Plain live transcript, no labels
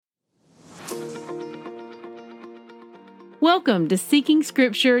Welcome to Seeking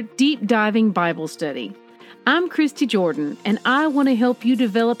Scripture Deep Diving Bible Study. I'm Christy Jordan, and I want to help you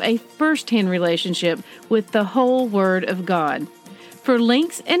develop a first-hand relationship with the whole Word of God. For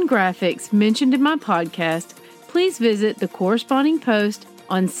links and graphics mentioned in my podcast, please visit the corresponding post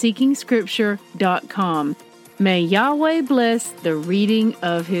on seekingscripture.com. May Yahweh bless the reading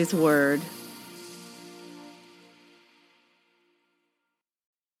of His Word.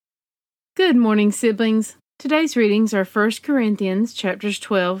 Good morning, siblings. Today's readings are 1 Corinthians chapters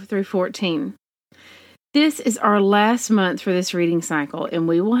 12 through 14. This is our last month for this reading cycle, and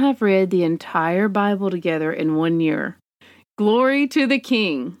we will have read the entire Bible together in 1 year. Glory to the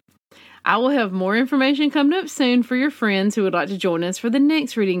King! I will have more information coming up soon for your friends who would like to join us for the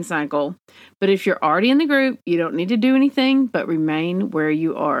next reading cycle. But if you're already in the group, you don't need to do anything but remain where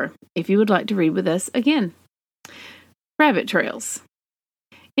you are if you would like to read with us again. Rabbit trails.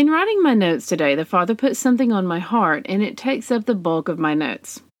 In writing my notes today, the Father put something on my heart, and it takes up the bulk of my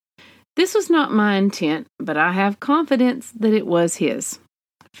notes. This was not my intent, but I have confidence that it was His.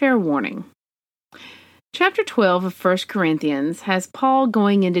 Fair warning. Chapter 12 of 1 Corinthians has Paul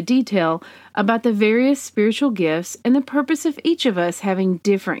going into detail about the various spiritual gifts and the purpose of each of us having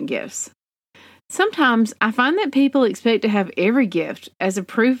different gifts. Sometimes I find that people expect to have every gift as a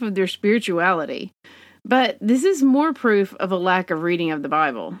proof of their spirituality, but this is more proof of a lack of reading of the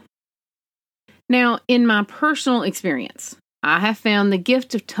Bible. Now, in my personal experience, I have found the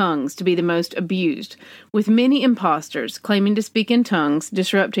gift of tongues to be the most abused, with many imposters claiming to speak in tongues,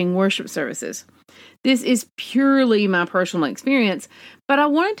 disrupting worship services. This is purely my personal experience, but I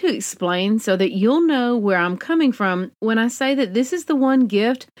wanted to explain so that you'll know where I'm coming from when I say that this is the one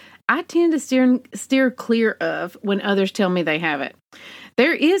gift I tend to steer clear of when others tell me they have it.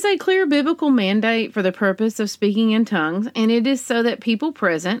 There is a clear biblical mandate for the purpose of speaking in tongues, and it is so that people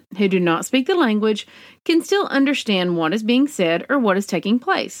present who do not speak the language can still understand what is being said or what is taking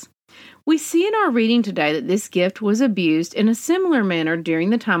place. We see in our reading today that this gift was abused in a similar manner during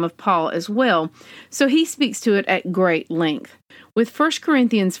the time of Paul as well, so he speaks to it at great length, with 1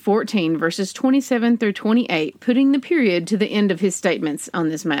 Corinthians 14 verses 27 through 28 putting the period to the end of his statements on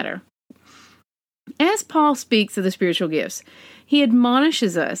this matter. As Paul speaks of the spiritual gifts, he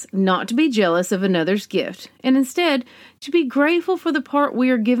admonishes us not to be jealous of another's gift, and instead to be grateful for the part we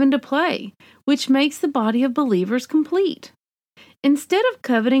are given to play, which makes the body of believers complete. Instead of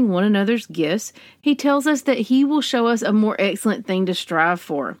coveting one another's gifts, he tells us that he will show us a more excellent thing to strive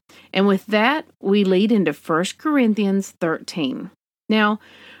for. And with that, we lead into 1 Corinthians 13. Now,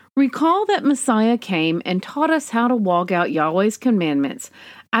 recall that Messiah came and taught us how to walk out Yahweh's commandments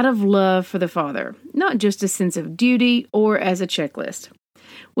out of love for the Father, not just a sense of duty or as a checklist.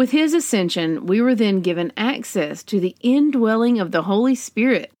 With his ascension, we were then given access to the indwelling of the Holy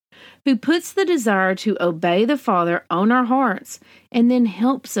Spirit, who puts the desire to obey the Father on our hearts and then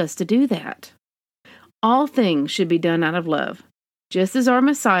helps us to do that. All things should be done out of love, just as our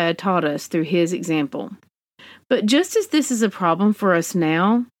Messiah taught us through his example. But just as this is a problem for us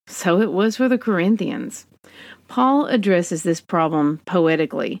now, so it was for the Corinthians. Paul addresses this problem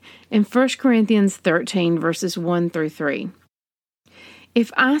poetically in 1 Corinthians 13 verses 1 through 3.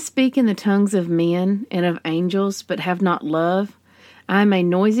 If I speak in the tongues of men and of angels but have not love, I am a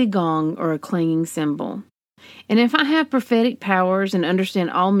noisy gong or a clanging cymbal. And if I have prophetic powers and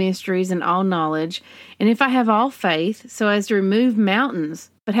understand all mysteries and all knowledge, and if I have all faith so as to remove mountains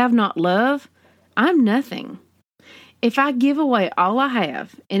but have not love, I am nothing. If I give away all I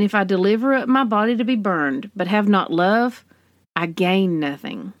have, and if I deliver up my body to be burned, but have not love, I gain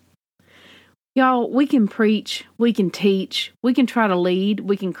nothing. Y'all, we can preach, we can teach, we can try to lead,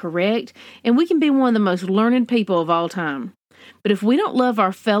 we can correct, and we can be one of the most learned people of all time. But if we don't love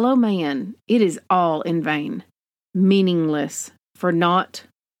our fellow man, it is all in vain, meaningless, for naught,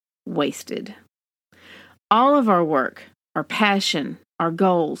 wasted. All of our work, our passion, our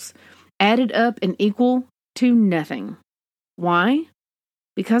goals, added up and equal to nothing. Why?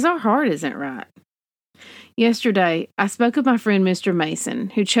 Because our heart isn't right. Yesterday, I spoke of my friend Mr.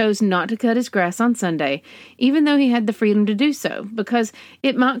 Mason, who chose not to cut his grass on Sunday, even though he had the freedom to do so, because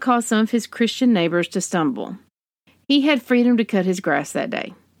it might cause some of his Christian neighbors to stumble. He had freedom to cut his grass that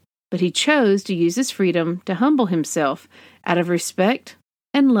day, but he chose to use his freedom to humble himself out of respect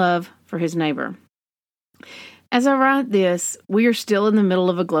and love for his neighbor. As I write this, we are still in the middle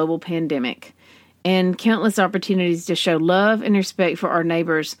of a global pandemic, and countless opportunities to show love and respect for our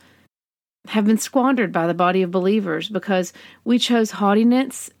neighbors have been squandered by the body of believers because we chose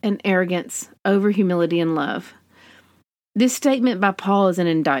haughtiness and arrogance over humility and love. This statement by Paul is an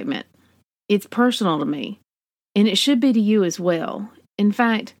indictment. It's personal to me, and it should be to you as well. In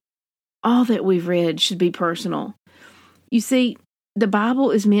fact, all that we've read should be personal. You see, the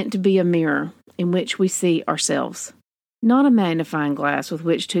Bible is meant to be a mirror in which we see ourselves, not a magnifying glass with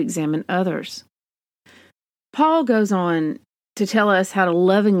which to examine others. Paul goes on to tell us how to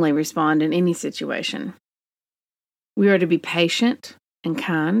lovingly respond in any situation. We are to be patient and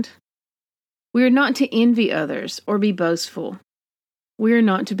kind. We are not to envy others or be boastful. We are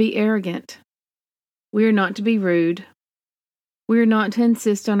not to be arrogant. We are not to be rude. We are not to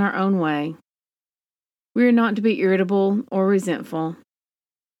insist on our own way. We are not to be irritable or resentful.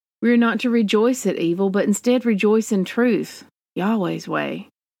 We are not to rejoice at evil, but instead rejoice in truth, Yahweh's way.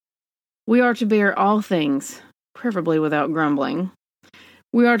 We are to bear all things, preferably without grumbling.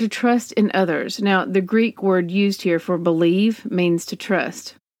 We are to trust in others. Now, the Greek word used here for believe means to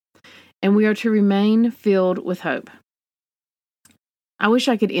trust. And we are to remain filled with hope. I wish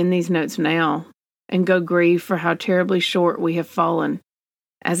I could end these notes now and go grieve for how terribly short we have fallen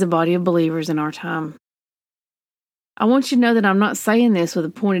as a body of believers in our time. I want you to know that I'm not saying this with a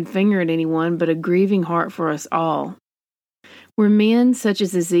pointed finger at anyone, but a grieving heart for us all. Were men such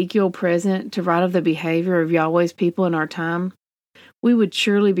as Ezekiel present to write of the behavior of Yahweh's people in our time, we would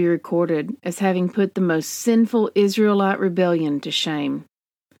surely be recorded as having put the most sinful Israelite rebellion to shame.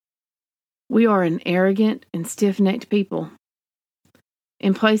 We are an arrogant and stiff-necked people.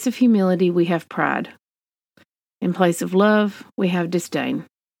 In place of humility, we have pride. In place of love, we have disdain.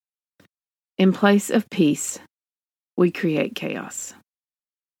 In place of peace, we create chaos.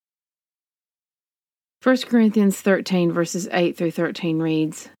 1 Corinthians 13, verses 8 through 13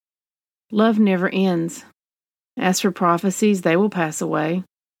 reads, Love never ends. As for prophecies, they will pass away.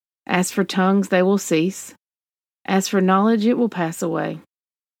 As for tongues, they will cease. As for knowledge, it will pass away.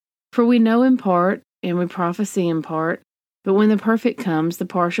 For we know in part, and we prophesy in part, but when the perfect comes, the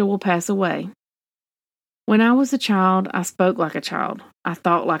partial will pass away. When I was a child, I spoke like a child. I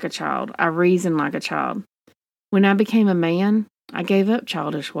thought like a child. I reasoned like a child. When I became a man, I gave up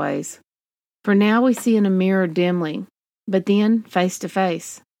childish ways. For now we see in a mirror dimly, but then face to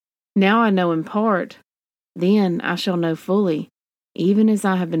face. Now I know in part, then I shall know fully, even as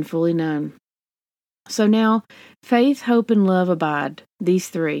I have been fully known. So now, faith, hope, and love abide, these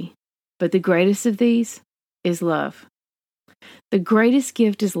three. But the greatest of these is love. The greatest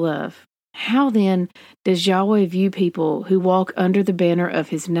gift is love. How then does Yahweh view people who walk under the banner of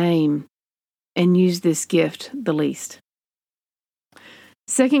His name and use this gift the least?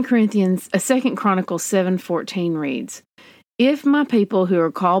 2 Chronicles 7:14 reads, If my people who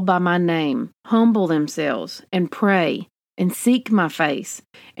are called by my name humble themselves and pray and seek my face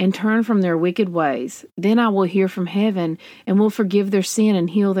and turn from their wicked ways, then I will hear from heaven and will forgive their sin and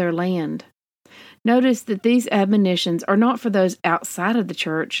heal their land. Notice that these admonitions are not for those outside of the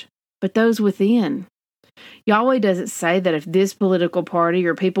church, but those within. Yahweh doesn't say that if this political party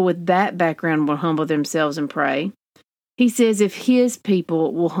or people with that background will humble themselves and pray. He says if His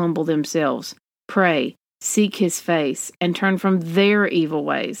people will humble themselves, pray, seek His face, and turn from their evil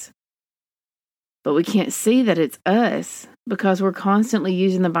ways. But we can't see that it's us because we're constantly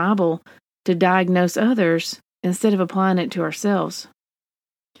using the Bible to diagnose others instead of applying it to ourselves.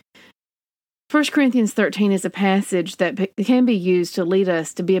 1 Corinthians 13 is a passage that can be used to lead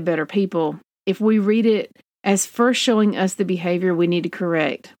us to be a better people if we read it as first showing us the behavior we need to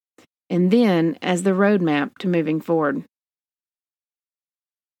correct, and then as the roadmap to moving forward.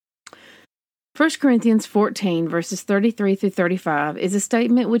 1 Corinthians 14, verses 33 through 35 is a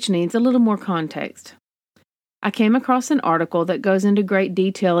statement which needs a little more context. I came across an article that goes into great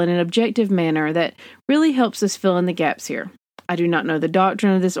detail in an objective manner that really helps us fill in the gaps here. I do not know the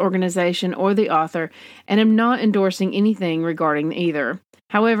doctrine of this organization or the author, and am not endorsing anything regarding either.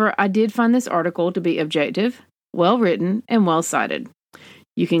 However, I did find this article to be objective, well-written, and well-cited.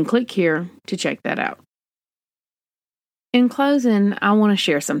 You can click here to check that out. In closing, I want to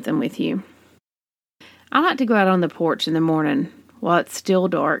share something with you. I like to go out on the porch in the morning while it's still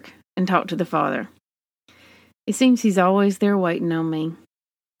dark and talk to the Father. It seems He's always there waiting on me.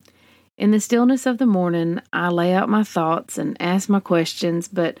 In the stillness of the morning, I lay out my thoughts and ask my questions,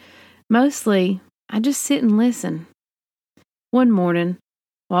 but mostly I just sit and listen. One morning,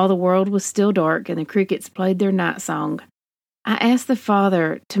 while the world was still dark and the crickets played their night song, I asked the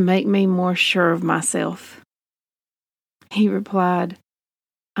Father to make me more sure of myself. He replied,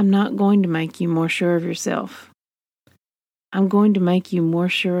 I'm not going to make you more sure of yourself. I'm going to make you more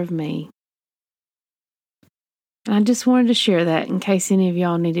sure of me. And I just wanted to share that in case any of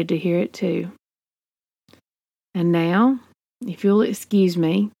y'all needed to hear it too. And now, if you'll excuse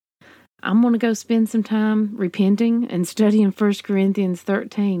me, I'm going to go spend some time repenting and studying 1 Corinthians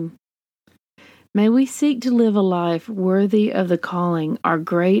 13. May we seek to live a life worthy of the calling our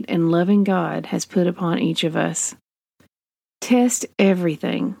great and loving God has put upon each of us. Test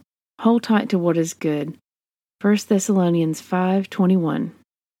everything. Hold tight to what is good. 1 Thessalonians 5:21.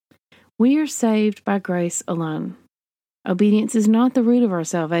 We are saved by grace alone. Obedience is not the root of our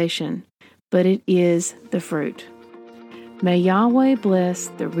salvation, but it is the fruit. May Yahweh bless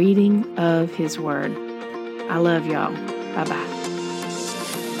the reading of His Word. I love y'all. Bye-bye.